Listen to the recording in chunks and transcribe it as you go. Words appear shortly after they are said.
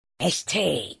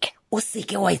# o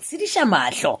seke wa itsediša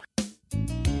mahlo.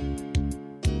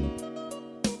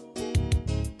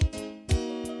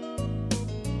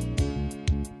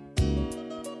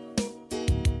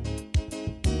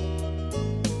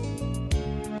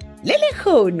 Le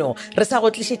lekgono re sa go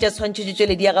tlišetša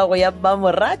tshwantšhetšetšweledi ya gago ya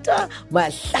mmamorata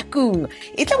mahlakong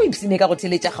e tla go ipsine ka go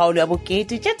theletša kgaolo ya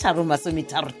bokete tše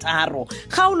 333.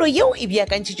 Kgaolo yeo e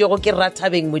beakantšhitšwego ke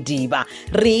Rathabeng Modiba,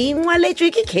 re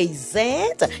ngwaletšwe ke KZ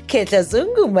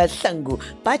Ketlazungu Mahlangu,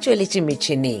 ba tšweletše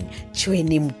metšhineng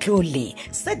Tšhweni Mtlole,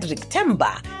 Cedric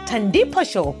Temba, Thandipo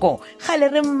Shoko, gale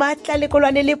re Matla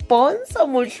Lekolwane le Ponso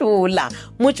Mohlola,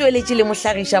 motšweletši le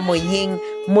mohlagiša moyeng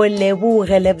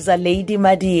Moleboge Lebza Lady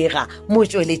Madira,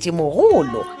 motšweletši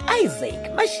mogolo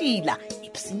Isaac Mashila,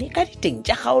 ipsine ka diteng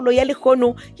tša kgaolo ya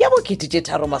lekgono ya bokete tše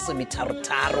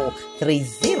 333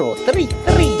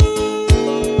 3033.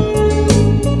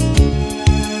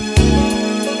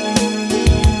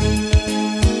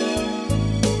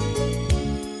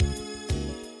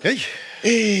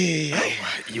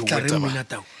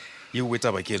 Yo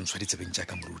weta ba ke ntshwa ditsebeng tša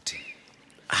ka moruti.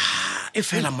 E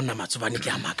fela monna matsobane ke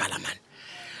a makala man.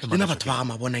 Lena batho ba ga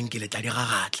mabonang ke letla di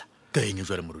gagatla. Ka eng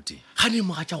jwa le moruti? Ga ne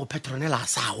mo ga tša go petronela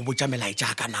sa go botša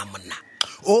melaetša ka na monna.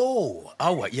 Oh,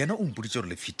 aowa, yena o mpoditše gore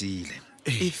le fetile.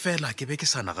 E fela ke be ke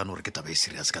sa nagane gore ke taba e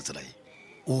serious ka tsela e.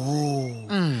 Oh.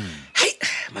 Hei,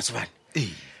 matsobane.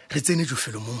 Re tsene jo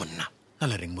felo mo monna. Na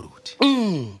le reng moruti?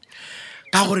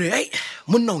 Ka gore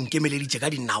monna o nkemeleditše ka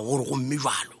dinao gore go mme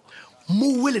jalo.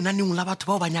 Mowe lenaneng la batho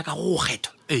bao ba nyaka go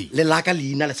kgethwa. Le laka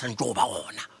leina le santse go ba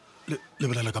gona. Le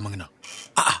bolela ka mangena?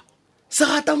 Se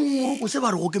gata moroko se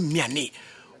ba re go ke mmeane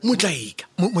Motlaika.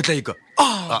 Motlaika?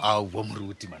 Aowa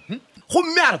moruti man. Go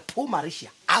mme a re pho Marisia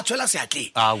a tshwela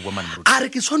seatleng. Aowa man moruti. A re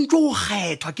ke tshwantse go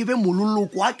kgethwa ke be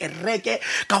mololoko wa kereke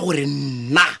ka gore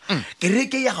nna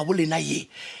kereke ya ga bolena ye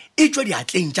e tswa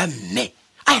diatleng tša mme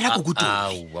a ira go kutu.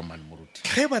 Aowa man moruti.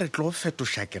 Ge ba re tlo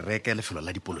fetoša kereke lefelo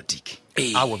la dipolotiki.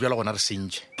 Aowa bjala gona re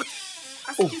sentše.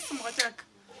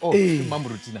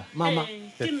 Mamorutina. Mama.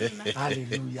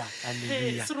 Hallelujah.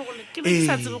 Ke be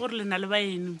sa tsebe gore le na le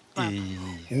baeno papa.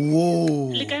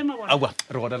 Le kae mabona? Aowa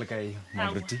re gona le kae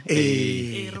mamoruti?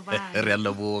 Re a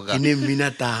leboga. Ke ne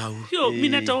mmina tau. Yo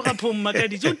mina tau ga phomma ka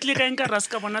dijo tle ka nka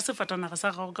raska bona sefatanaga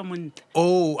sa gago ka montle.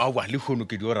 Oh aowa le khono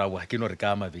ke di ora aowa ke no re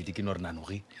ka mabedi ke no re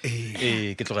nanoge.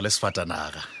 Ke tlogele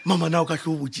sefatanaga. Mama na o ka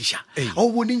tlo botsisha. A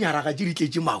o bone nyara ga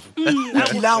ditletse mafu.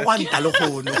 Ke la wa nta le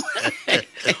khono.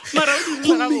 Mara o di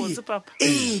ga botse papa.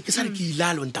 Ke sa re ke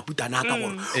ilalo ntaputana ka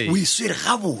gore o iswere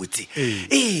ga botse.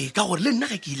 Ka gore le nna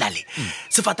ga ke ilale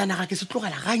sefatanaga ke se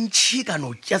tlogela ga ntšhi ka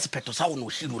no tša sephetho sa go no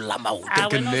šidulla maoto.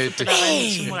 Ke nnete.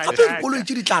 Gape dikolo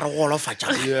tše di tla re golofatša.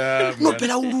 No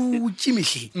phela o dutše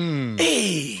mehleng.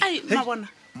 Ai mabona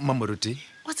Mamoruti.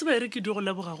 wa tseba re ke di go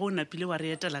leboga go napile wa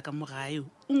re etela ka mogae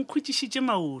o nkhutšišitše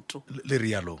maoto. Le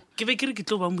rialo. Ke be ke re ke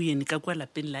tlo ba moyeni ka kwa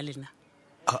lapeng la lena.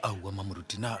 Aowa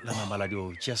Mamoruti na la mamaladi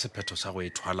o tšea sephetho sa go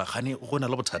ethwala gane go na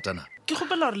le bothatana. Ke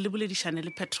gopela gore le boledišane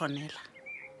le Petronela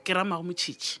ke ramago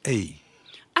motšhitši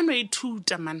a no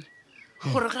ithuta man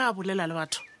gore ga a bolela le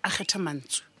batho a kgetha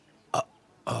mantswe.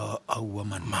 Aowa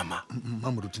man mama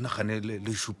Mamoruti na gane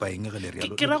le šupa eng ge le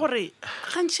rialo. Ke ra gore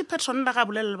gantši Petronela ga a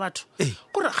bolela le batho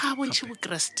gore ga a bontšhe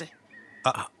bokreste.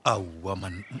 Aowa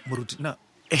man Moruti na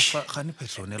gane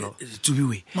Petronela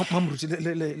Tsubiwe. Mamoruti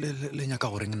le nyaka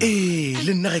goreng na?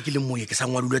 Le nna ge ke le moye ke sa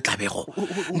ngwadulwe tlabego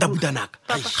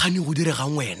ntabutanaka gane go dire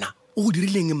gang wena o go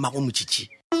dirileng mmago motšhitši.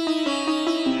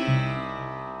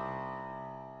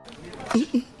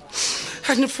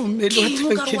 Gane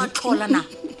fumele wa tlola na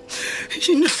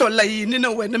Yini hlola yini na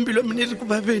wena mbilo mine le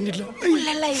kubabeni la.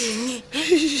 Ulela yini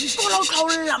ola o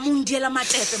tlhaolla mondiela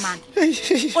matepe man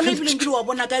ona bile ngile wa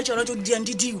bona ka tsona tso di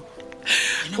didiwa.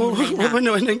 O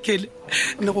bona wena nkele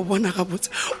ne go bona ga botse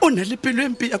o na le pelo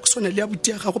empe ya kusona le ya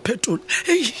butia ga go phetola.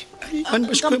 Bana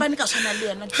ba kampane ka sona le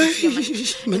yena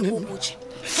di go botse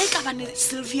hey ka bane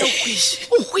Sylvia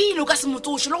o khwile ka se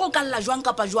motsoshi lo go kalla jwang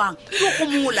kapa jwang yo go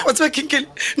mola o tswa kinkele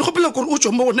ne go pela gore o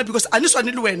tswa mo gona because a ne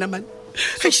swane le wena man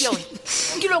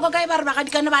ngilo go ka e ba re ba ga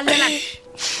dikana ba lelana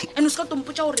eno ska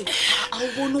tompotsa gore a o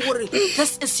bone gore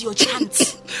this is your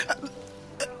chance.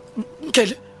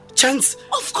 Nkele chance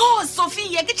of course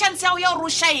Sophia ke chance ya o ya ro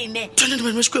shine tona le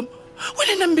bana mashkwemo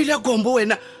wena na mbili ya gombo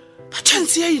wena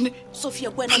chance ya ine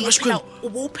Sophia kwena o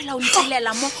bo phela o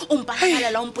ntlela mo o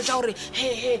mpatlela o mpotsa gore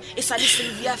he e sa le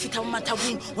Sylvia fitha mo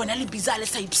mathakung wena le biza le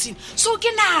sa ipsine so ke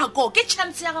nako ke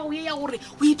chance ya gago ya gore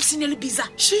o ipsine le biza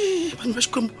shi bana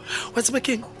mashkwemo wa tseba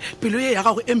keng pelo ye ya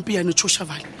gago empi ya no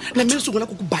tshošavala na mme se gola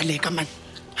go kubaleka man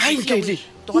hai nkele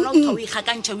tona o thawe ga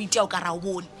kantša o itia o ka ra o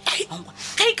bone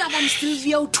ga e ka ba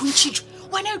Sylvia o thuntšhitšwe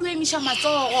wena o emiša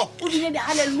matsogo o dine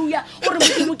di-halleluja gore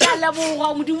modimo ke a leboga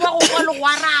modimo wa go kwa le go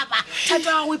araba thato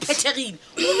ya go e phethegile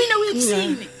o bine o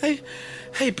epsine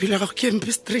hai phela gago ke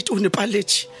empe straight o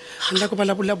nepaletše ga nna ko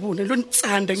balabolabone lo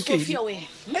ntsanda nkedi Sylvia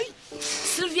wena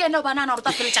Sylvia no banana re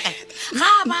ta feletša kae ga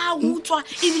ba utswa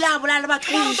ebile a bola le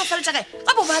batho ba re ta feletša kae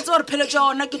ga bo batse gore phelo tša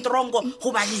yona ke trongo go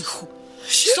ba lego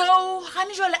so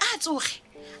gane jwale a tsoge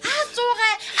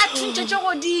a thuntšetše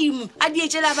godimo a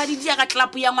dietšela ba di dia ka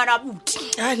tlapo ya ngwana buti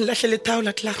a nlatlhe le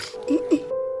thaola clara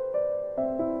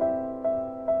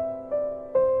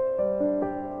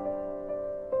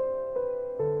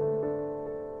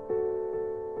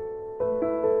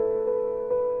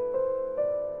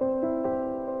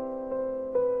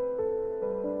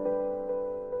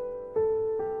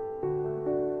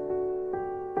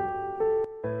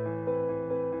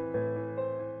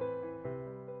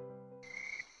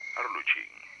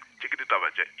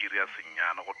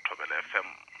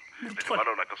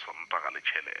balona ke sontaga le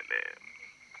tšhelele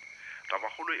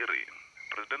tabagolo e re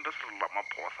presidente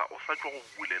Ramaphosa o sa tšwa go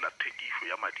bulela thekišo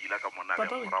ya madila ka monaga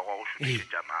morago wa go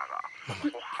šomišetša naga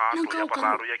go kgato ya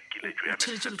boraro ya kiletšo ya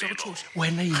mesepelo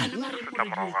wena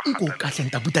nko ka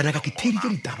tlenta butana ka ke theditše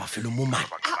ditaba felo mo mane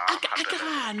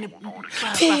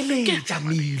theletša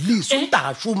mele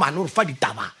sontaga šomane gore fa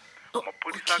ditaba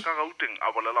maphodisa ka gauteng a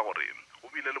bolela gore go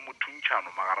bile le mothuntšhano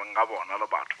magareng ga bona le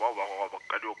batho bao ba goba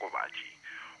boradiokobatši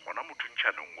gona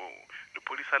mothuntšhanong o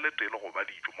lephodisa le tee le go ba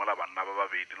dijo mola banna ba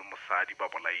babedi le mosadi ba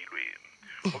bolailwe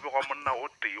go begwa monna o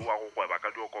tee wa go gweba ka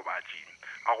diokobatši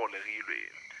a golegilwe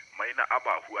maina a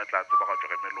bahu a tla tseba ga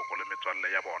tšoge meloko le metswalle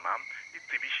ya bona e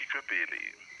tsebišitšwe pele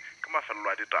ke mafelelo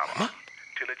a ditaba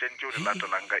theletšeng tšeo di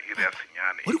latelang ka iri ya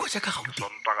senyane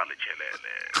sontaga le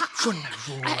tšhelele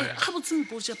ga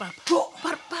botsempotse papa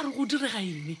ba re go direga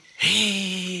eng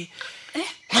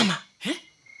mama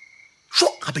so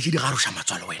gape ke di garoša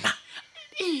matswalo wena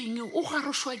eng o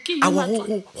garošwa ke awa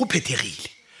go phethegile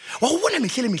wa go bona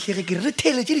metlhe le metlhege ke re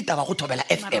theletše ditaba go thobela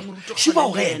FM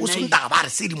šibaoge o sontaga ba re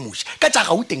sedimoša ka tša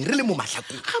gauteng re le mo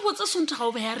mahlakong ga botse sontaga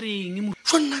o be ya reng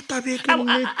so nna tabe ke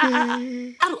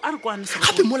nnete a re kwane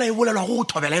gape mola e bolelwa go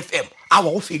thobela FM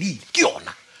awa go fedile ke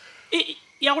yona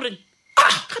ya goreng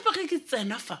gape ge ke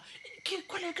tsena fa ke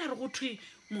kwale ka re go thwe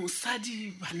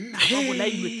mosadi banna ba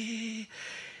bolailwe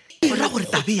ra gore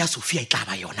tabe ya Sylvia e tla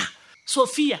ba yona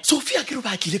Sylvia ke re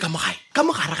ba tlile ka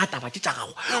mogare ga taba tša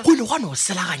gago go ile gwana o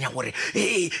selaganya gore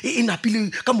e napile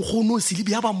ka mokgono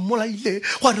Sylvia ba mmolaile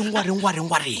wa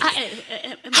reng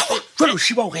jalo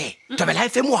šibaoge tobela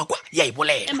FM wa kwa ya e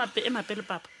bolela emapele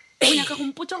papa o nyaka go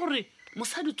mpotsa gore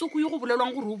mosadi tsoko yo go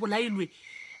bolelwang gore o bolailwe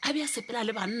a be a sepela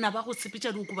le banna ba go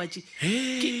sepetša diokobatši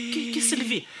ke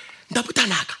Sylvia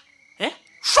ntaputanaka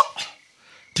so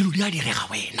dilo di a direga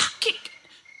wena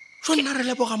so nna re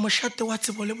leboga mošate wa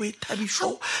tsebo le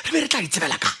boithabišo re be re tla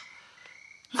ditsebela ka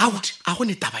out a go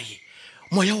netaba ye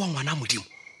moya wa ngwana modimo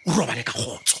o robale ka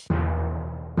kgotso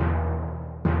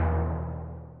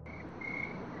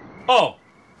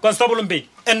constable Mbedi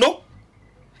no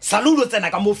salulo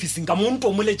tsena ka mo officing ka monto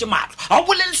o moletse matlo a o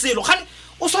bolele selo gane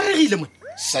o swaregile mo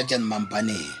Sergeant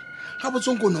Mampane ga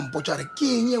botsonko no mpotsa re ke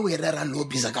eng e o e rerang le o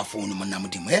bisa ka phone monna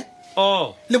modimo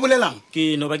le bolelang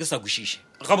ke no ba ke sa kwishishe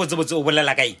ga botsebotse o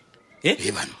bolela ka eng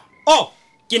bana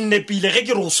ke nnepile ge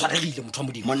ke re o swaregile motho wa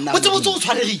modimo botsebotse o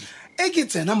tshwaregile ke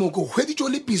tsena mo ko hweditšo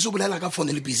le bisa o bolela ka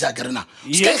phone le bisa ke rena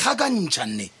se ka ga ka ntšha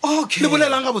nne le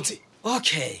bolelang ga botse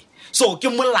okay so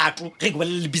ke molato ge ke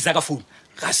bolela le bisa ka phone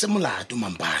ga se molato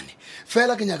Mampane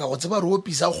fela ke nyaka go tseba re o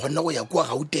bisa o kgonne go ya kwa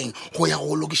gauteng go ya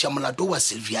go lokiša molato wa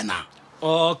Sylvia na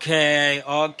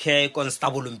okay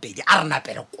constable Mbedi a re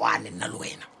napere kwane nna le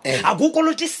wena a go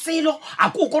kolote selo a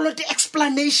go kolote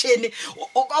explanation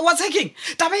what's happening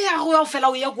taba ya go ya fela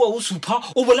o ya kwa o supha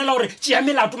o bolela gore tšea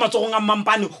melato matsogong a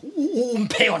Mampane o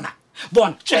mphe yona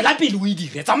bona tswela pele o e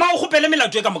dire tsamaya o gopele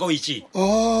melato e ka moka o etseng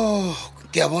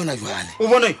ke a bona jwale o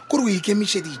bona kore o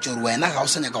ikemišeditše gore wena ga o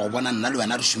sa nyaka go bona nna le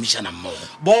wena re šomišana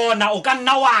mmogo bona o ka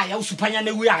nna wa ya o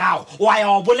suphanyane o ya gago wa ya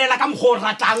o bolela ka mokgwa o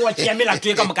ratang wa tšea melato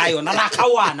e ka moka yona la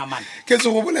kgaoana man ke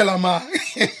tse go bolela mang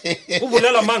o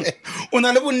bolela mang o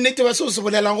na le bonnete ba se o se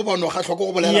bolelang go bona ga tlhoko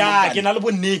go bolela ya ke na le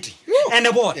bonnete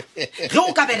ene bona ge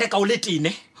o ka bereka o le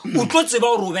tene o tlo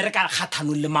tseba gore o bereka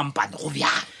kgathanong le Mampane go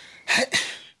bjang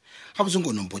ga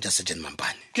botsonko no mpotsa Sergeant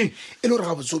Mampane e le gore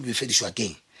ga botse o befedišwa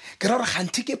keng ke ra gore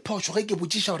ganthe ke phoso ge ke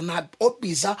botšiša gore na o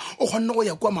bisa o kgonne go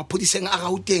ya kwa maphodiseng a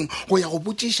gauteng go ya go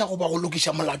botšiša go ba go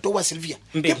lokiša molato wa Sylvia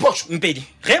ke phoso Mbedi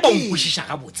ge ba o nkwešiša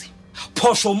gabotse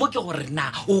phoso mo ke gore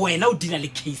na wena o dina le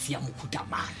case ya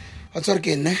mokhutamane a tsware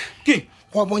ke nne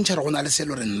go a bontšha re go na le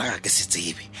selo re nna ga ke se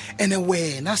tsebe ene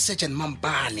wena Sergeant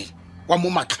Mampane wa mo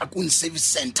Matlakong Service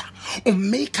Center o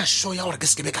make sure ya gore ke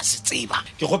se ke be ka se tseba.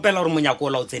 ke gopela gore monyako o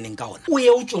la o tseneng ka ona o ye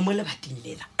o tswe mo lebating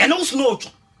lela ene go seno o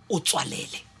tswa o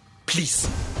tswalele please.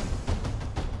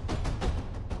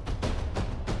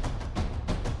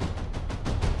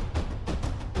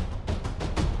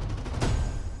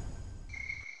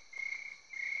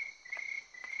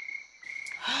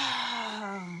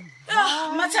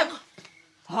 Matsheko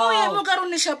o ye mo ka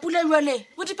rone shapula jwale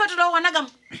o di phetola gona ka mo.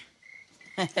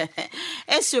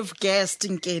 As you've guessed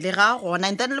nkele ga gona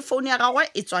and then le phone ya gagwe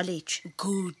e tswaletše.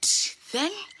 Good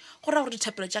then go ra gore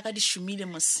dithapelo tša ka di šomile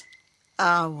mos.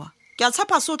 Aowa ke a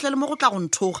tshepa se o tle le mo go tla go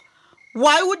nthoga.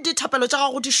 Why would dithapelo tša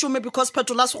gago di šome because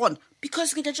phetola se gona?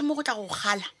 Because ke tletše mo go tla go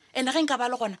gala ene ge nka ba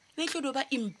le gona be tlo do ba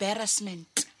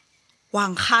embarrassment. Wa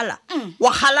nkgala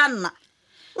wa kgala nna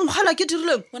o nkgala ke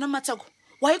dirileng Wena Matsheko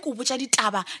wa go botša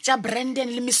ditaba tša Brandon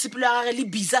le mesepelo ya gage le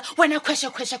Biza wena kwesha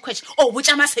o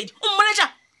botša Masedi o mmoletša.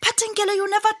 Phatenkele, you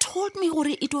never told me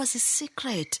gore it was a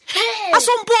secret. A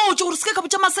sompotse gore se ka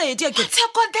botša Masedi a ke.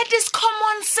 Matsheko, that is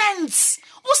common sense.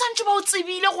 O santse ba o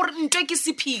tsebile gore ntwe ke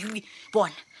sephiri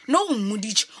bona no o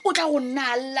mmoditše o tla go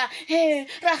nalla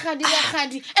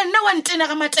ragadi and now ntena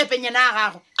ga matepenyana a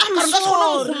gago ka re ka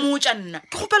tshwana go motša nna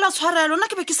ke gopela tshwarelo nna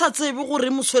ke be ke sa tsebe gore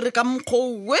motshwere ka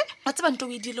mokgouwe wa tseba nto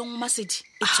o e dileng Masedi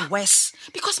it's worse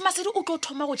because Masedi o tlo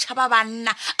thoma go tšhaba banna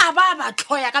a ba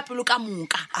tlhoya ka pelo ka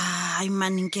moka. ai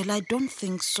maninkela I don't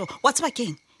think so. Wa tseba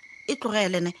keng e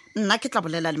tlogele ne nna ke tla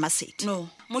bolela le Masedi. No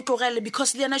mo tlogele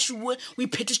because le yena shubue o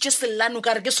iphetšitše Selane o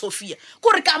ka re ke Sofia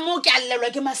kore ka mo ke a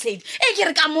llelwa ke Masedi ke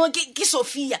re ka mo ke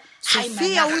Sofia.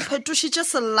 Sofia o iphetošitše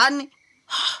Selane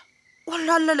o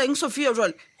laleleng Sofia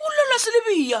jwale o lela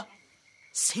Sylvia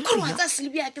Sylvia wa tsa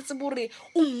Sylvia ke tse bore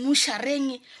o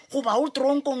mmushareng goba o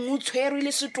tronkong o tshwerwe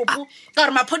le setopo ka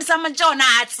re maphodisa ma tsona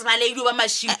a tsebaledi ba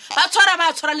mashimo ba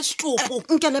tshwara le setopo.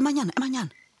 nkele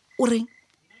emanyana o reng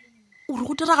o re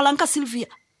go diragalang ka Sylvia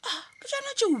ke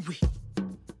jana tšeube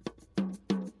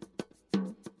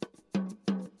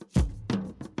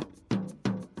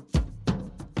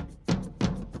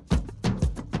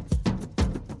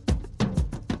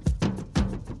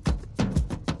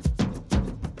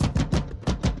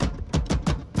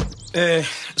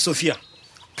Sofia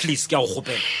please ke a go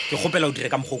gopela o dire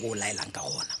ka mogoko o laelang ka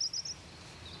gona.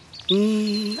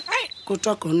 ai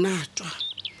kotwa konatwa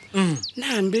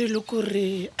nambe le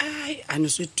kore ai a ne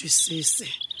se twisise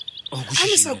a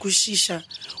ne sa kwishisha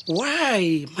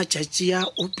why matšatši ya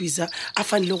opisa a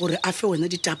fanele gore a fe wena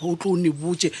ditaba o tlo o ne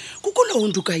botse kokola o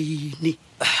nduka yini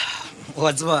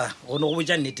wa tseba go ne go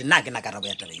botša nnete nna ke na karabo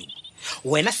ya taba yo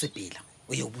wena sepela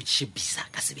o ye o botšiše Bisa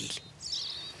ka sebele.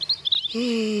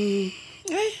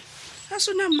 ai a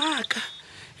sona maka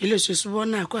ile se se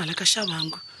bona ko ala ka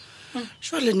shabango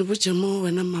jwale ne botse mo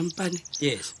wena mampane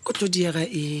yes go tlo diega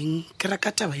eng ke ra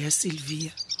ka taba ya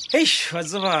Sylvia. wa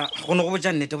tseba go ne go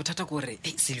botša nnete bothata ke gore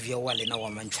Sylvia wa lena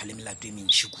wa mantšhwa le melato e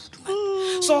mentšhi kudu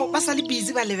so ba sa le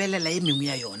busy ba lebelela e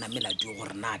mengwe ya yona melato e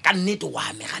gore na ka nnete wa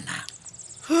ameganang.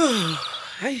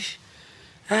 ai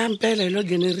ampela ilo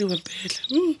generiwa pela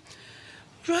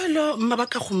jwalo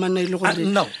mabaka khumana ile gore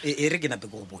no e re ke nape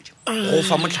go botša go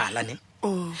fa motlhala ne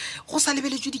go sa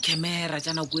lebeletswe dikhamera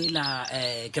tša nako ela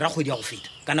ke ra kgwedi ya go feta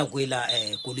ka nako ela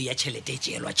koloi ya tšhelete e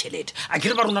tšeelwa tšhelete a ke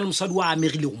re ba rona le mosadi wa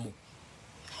amegile go mo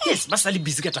yes ba sa le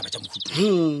busy ka taba tša mokhutu.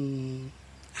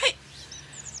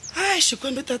 ai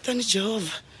xikwembe tatani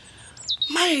Jehova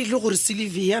ma ile gore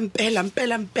Sylvia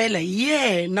mpela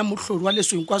yena mohlodi wa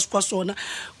lesweng kwa sona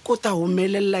ko ta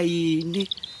homelela yini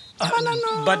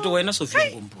but wena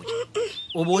Sofia ngompotse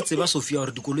o bo tseba Sofia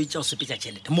gore dikoloi tša go sepetša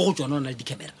tšhelete mo go tsona o na le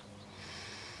dikhamera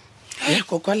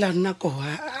kokwala nna koa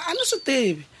a ne se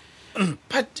tebe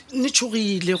but ne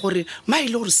tšhogile gore ma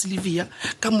ile gore Sylvia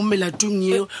ka mo melatong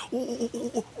ye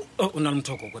o na le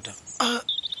motho wa kokota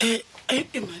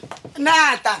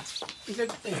nata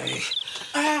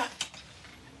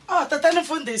tatane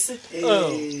fondese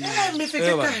me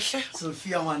feke kahle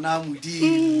Sofia ngwana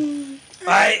modimo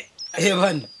ai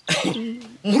bana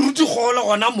moruti gole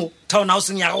gona mo town house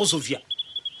ya go Sofia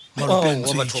wa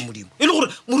batho ba modimo e le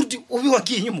gore moruti o bewa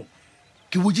ke eng mo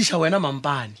ke botsiša wena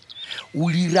mampane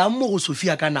o dirang mo go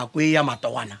Sofia ka nako e ya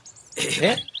matogwana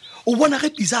o bona ge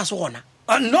Bisa a se gona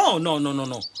no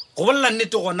go bolela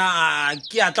nnete gona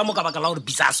ke a tla mo ka baka la gore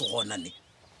Bisa a se gona ne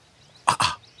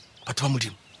batho ba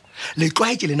modimo le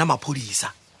tlwaetse lena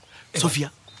maphodisa Sofia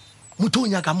motho o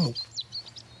nyakang mo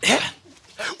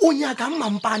o nyakang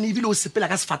mampane ebile o sepela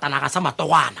ka sefatanaga sa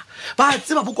matogwana ba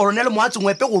tseba bo kolonele moatseng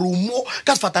wepe gore o mo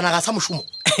ka sefatanaga sa mošomo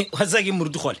wa tsa ke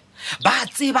moruti gole ba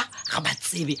tseba ga ba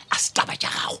tsebe a se taba tša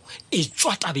gago e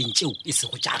tswa tabeng tšeo e se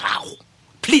go tša gago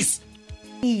please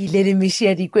ile le meši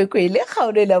ya dikwekwele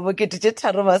kgaolo la bokete tše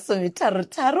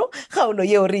 333 kgaolo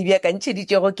yeo re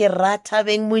beakantšheditšego ke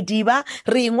Rathabeng Modiba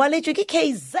re ngwaletšwe ke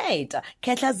KZ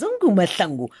Khetla Zungu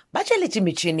Mahlangu ba tšweletše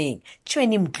metšhineng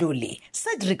Tšhweni Mtlole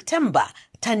Cedric Temba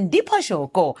Thandipo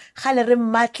Shoko gale re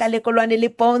matla lekolwane le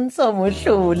Pontsho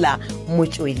Mohlola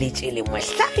motšweletše le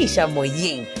mohlagiša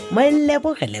moyeng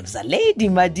Molebogele Lady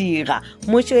Madira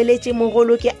motšweletše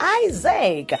mogolo ke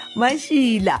Isaac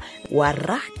Mashila wa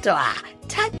ratwa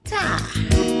thata.